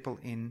group of people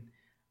in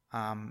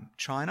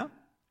China.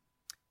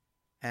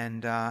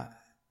 And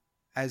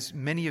as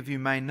many of you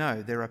may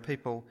know, there are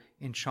people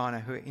in China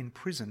who are in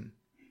prison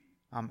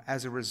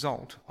as a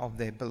result of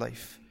their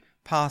belief.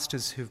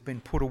 Pastors who've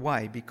been put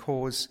away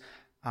because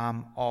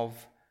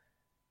of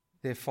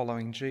their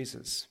following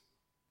Jesus.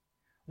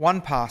 One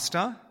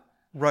pastor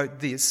wrote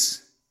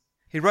this.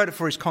 He wrote it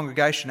for his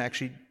congregation,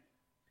 actually.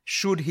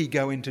 Should he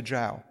go into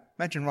jail?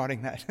 Imagine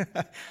writing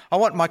that. I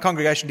want my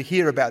congregation to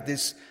hear about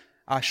this.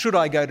 Should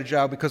I go to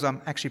jail? Because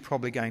I'm actually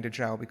probably going to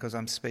jail because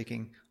I'm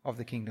speaking of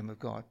the kingdom of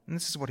God. And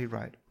this is what he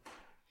wrote.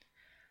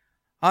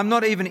 I'm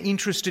not even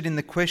interested in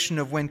the question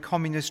of when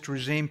communist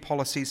regime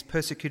policies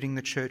persecuting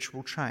the church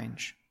will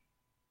change.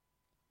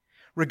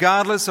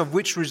 Regardless of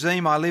which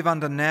regime I live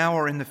under now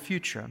or in the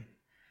future,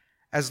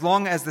 as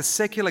long as the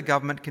secular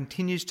government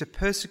continues to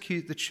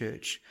persecute the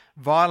church,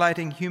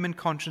 violating human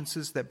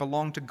consciences that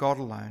belong to God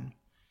alone,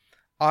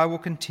 I will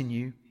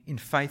continue in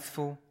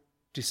faithful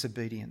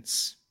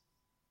disobedience.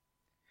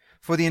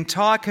 For the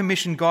entire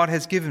commission God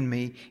has given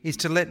me is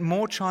to let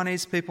more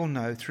Chinese people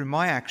know through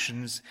my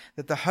actions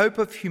that the hope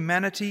of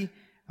humanity,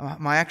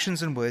 my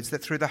actions and words,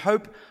 that through the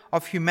hope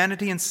of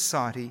humanity and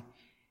society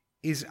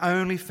is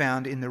only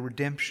found in the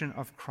redemption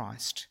of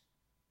Christ,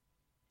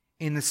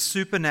 in the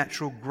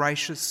supernatural,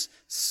 gracious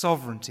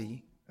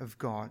sovereignty of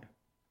God.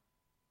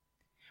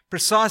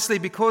 Precisely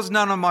because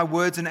none of my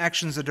words and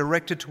actions are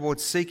directed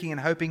towards seeking and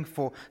hoping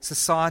for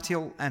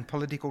societal and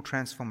political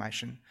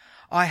transformation,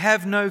 I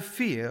have no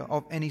fear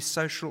of any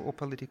social or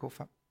political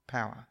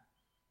power.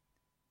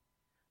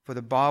 For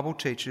the Bible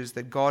teaches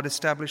that God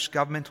established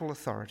governmental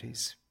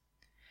authorities.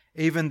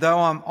 Even though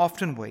I'm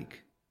often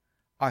weak,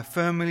 I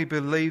firmly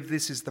believe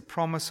this is the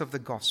promise of the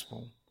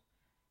gospel.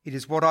 It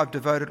is what I've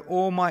devoted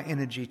all my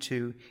energy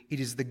to.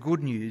 It is the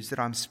good news that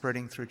I'm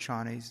spreading through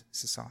Chinese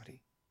society.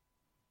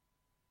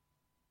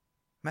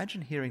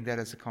 Imagine hearing that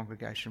as a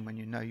congregation when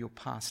you know your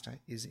pastor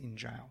is in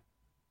jail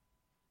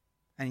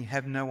and you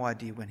have no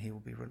idea when he will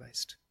be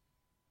released.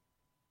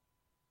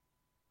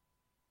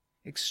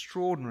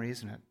 Extraordinary,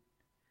 isn't it?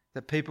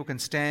 That people can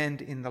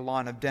stand in the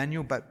line of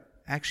Daniel, but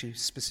actually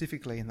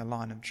specifically in the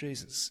line of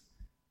Jesus,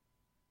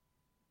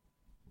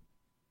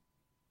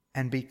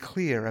 and be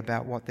clear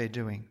about what they're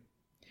doing.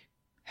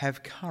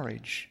 Have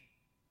courage,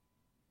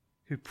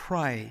 who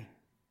pray,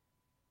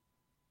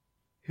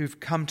 who've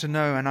come to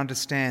know and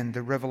understand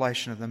the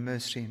revelation of the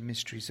mercy and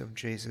mysteries of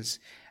Jesus,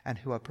 and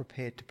who are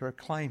prepared to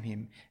proclaim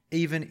him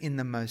even in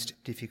the most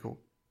difficult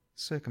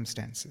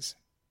circumstances.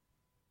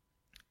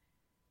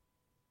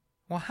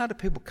 Well, how do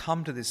people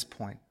come to this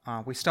point?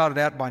 We started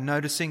out by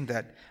noticing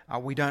that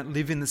we don't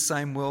live in the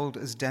same world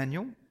as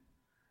Daniel.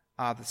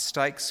 The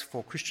stakes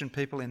for Christian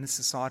people in this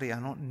society are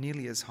not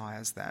nearly as high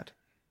as that.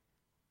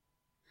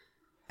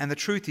 And the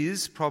truth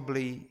is,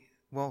 probably,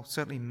 well,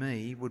 certainly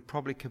me, would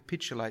probably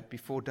capitulate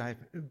before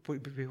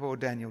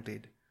Daniel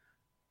did.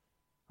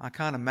 I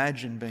can't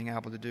imagine being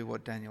able to do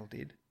what Daniel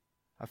did.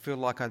 I feel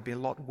like I'd be a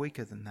lot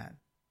weaker than that.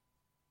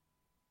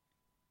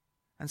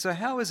 And so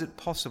how is it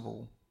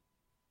possible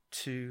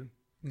to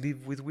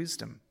live with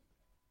wisdom?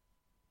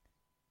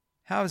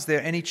 How is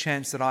there any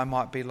chance that I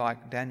might be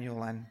like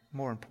Daniel and,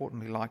 more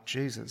importantly, like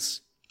Jesus?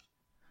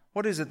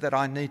 What is it that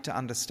I need to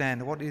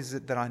understand? What is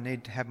it that I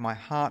need to have my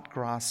heart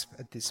grasp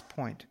at this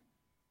point?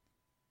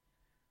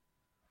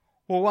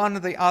 Well, one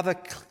of the other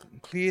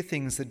clear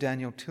things that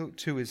Daniel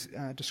 2 is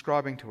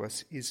describing to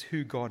us is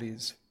who God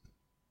is.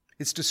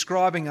 It's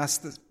describing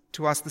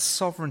to us the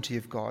sovereignty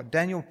of God.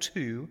 Daniel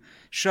 2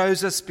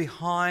 shows us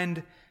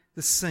behind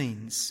the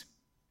scenes.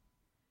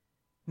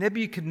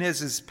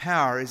 Nebuchadnezzar's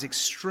power is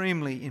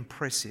extremely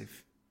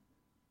impressive.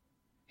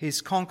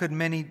 He's conquered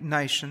many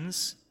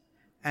nations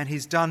and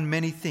he's done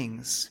many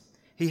things.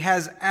 He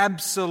has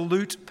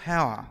absolute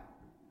power.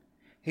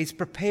 He's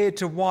prepared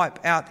to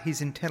wipe out his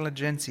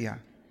intelligentsia.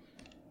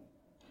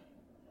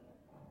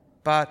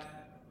 But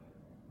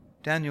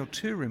Daniel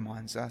 2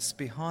 reminds us,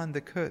 behind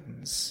the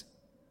curtains,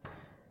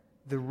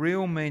 the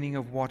real meaning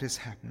of what has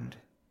happened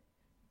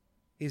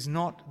is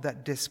not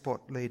that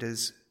despot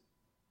leaders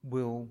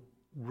will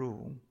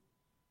rule,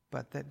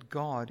 but that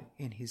God,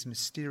 in his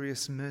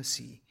mysterious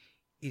mercy,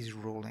 is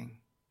ruling.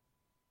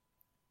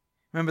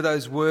 Remember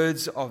those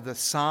words of the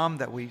psalm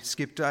that we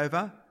skipped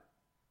over?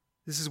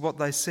 This is what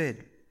they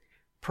said.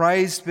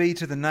 Praise be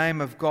to the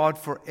name of God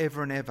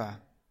forever and ever.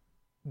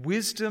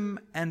 Wisdom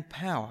and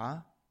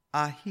power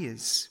are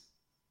his.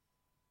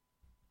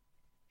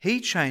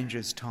 He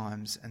changes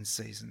times and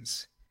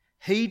seasons.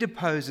 He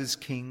deposes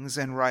kings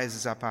and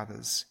raises up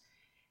others.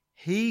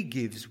 He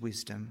gives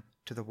wisdom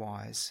to the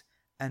wise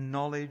and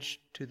knowledge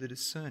to the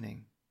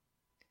discerning.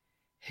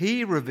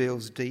 He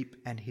reveals deep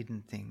and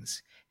hidden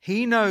things.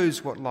 He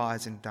knows what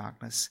lies in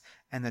darkness,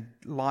 and the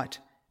light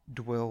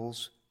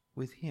dwells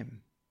with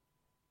him.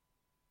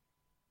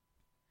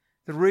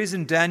 The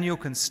reason Daniel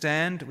can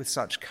stand with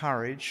such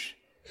courage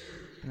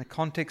in the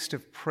context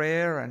of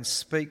prayer and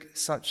speak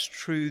such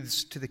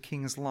truths to the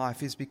king's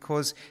life is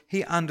because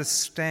he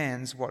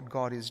understands what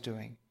God is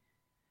doing.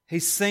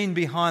 He's seen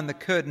behind the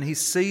curtain. He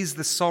sees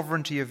the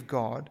sovereignty of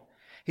God.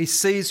 He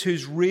sees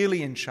who's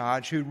really in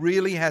charge, who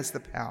really has the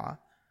power.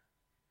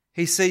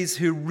 He sees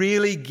who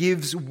really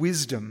gives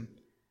wisdom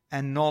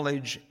and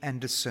knowledge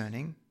and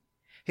discerning.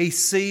 He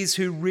sees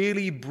who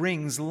really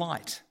brings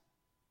light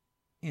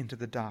into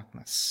the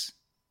darkness.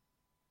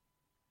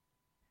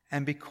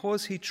 And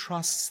because he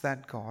trusts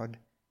that God,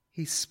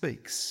 he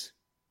speaks.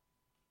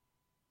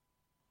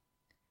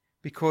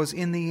 Because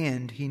in the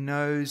end, he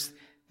knows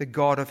the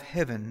God of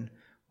heaven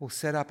will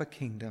set up a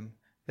kingdom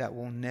that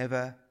will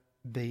never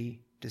be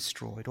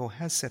destroyed, or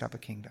has set up a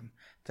kingdom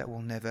that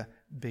will never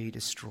be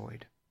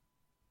destroyed.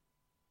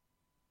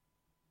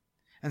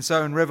 And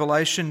so in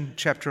Revelation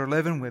chapter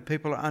 11, where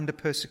people are under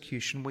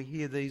persecution, we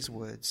hear these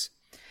words.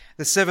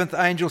 The seventh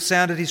angel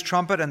sounded his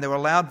trumpet, and there were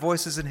loud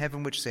voices in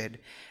heaven which said,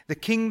 The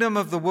kingdom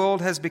of the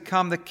world has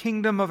become the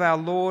kingdom of our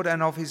Lord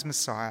and of his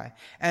Messiah,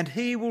 and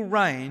he will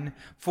reign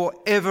for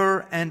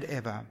ever and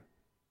ever.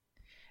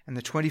 And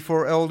the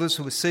 24 elders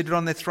who were seated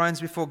on their thrones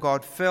before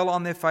God fell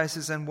on their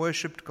faces and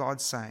worshipped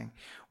God, saying,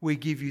 We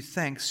give you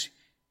thanks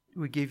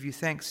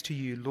to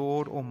you,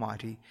 Lord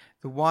Almighty,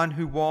 the one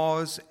who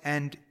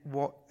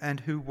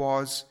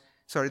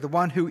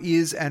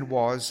is and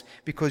was,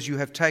 because you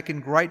have taken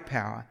great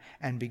power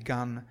and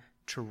begun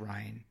to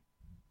reign.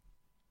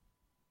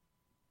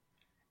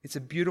 It's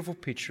a beautiful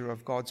picture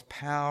of God's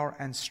power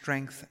and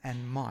strength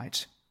and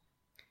might,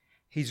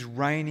 his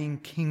reigning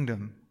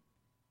kingdom.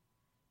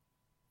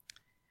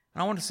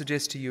 And I want to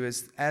suggest to you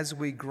as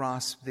we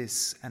grasp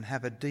this and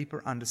have a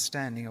deeper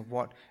understanding of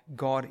what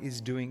God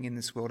is doing in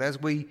this world, as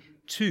we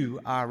too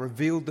are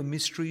revealed the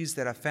mysteries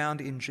that are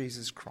found in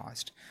Jesus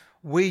Christ,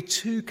 we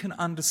too can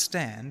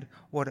understand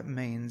what it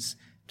means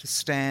to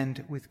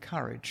stand with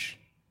courage,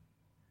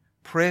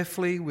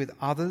 prayerfully with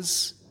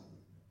others,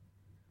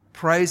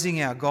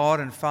 praising our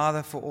God and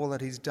Father for all that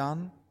he's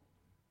done,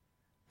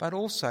 but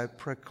also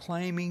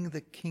proclaiming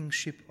the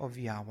kingship of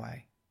Yahweh,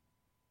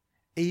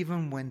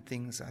 even when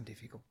things are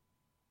difficult.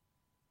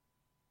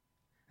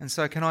 And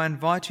so can I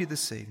invite you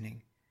this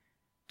evening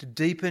to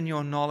deepen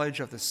your knowledge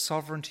of the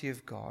sovereignty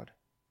of God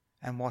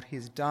and what he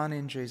has done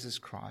in Jesus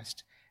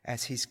Christ,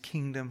 as his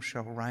kingdom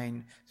shall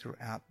reign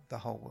throughout the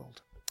whole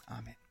world.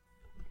 Amen.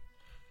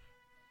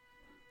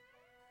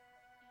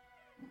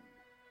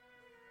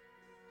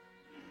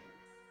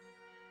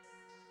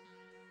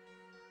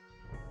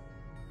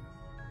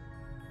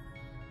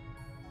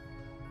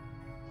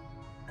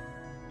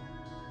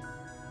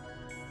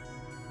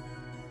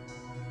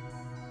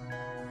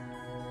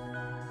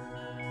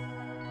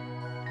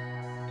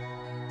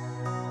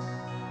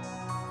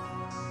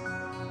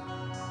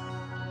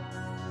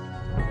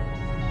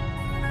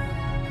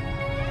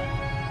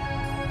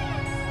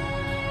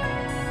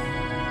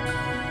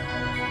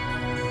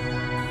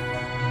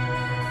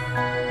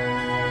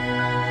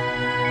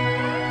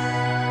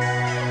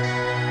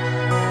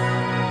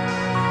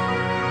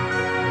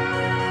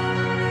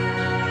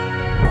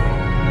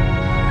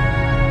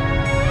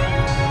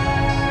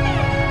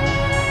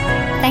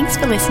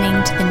 Thanks for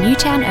listening to the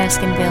Newtown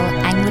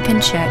Erskineville Anglican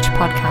Church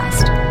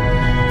podcast.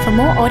 For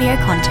more audio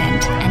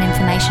content and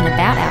information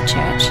about our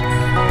church,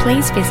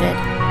 please visit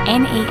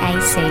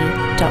neac.com.au.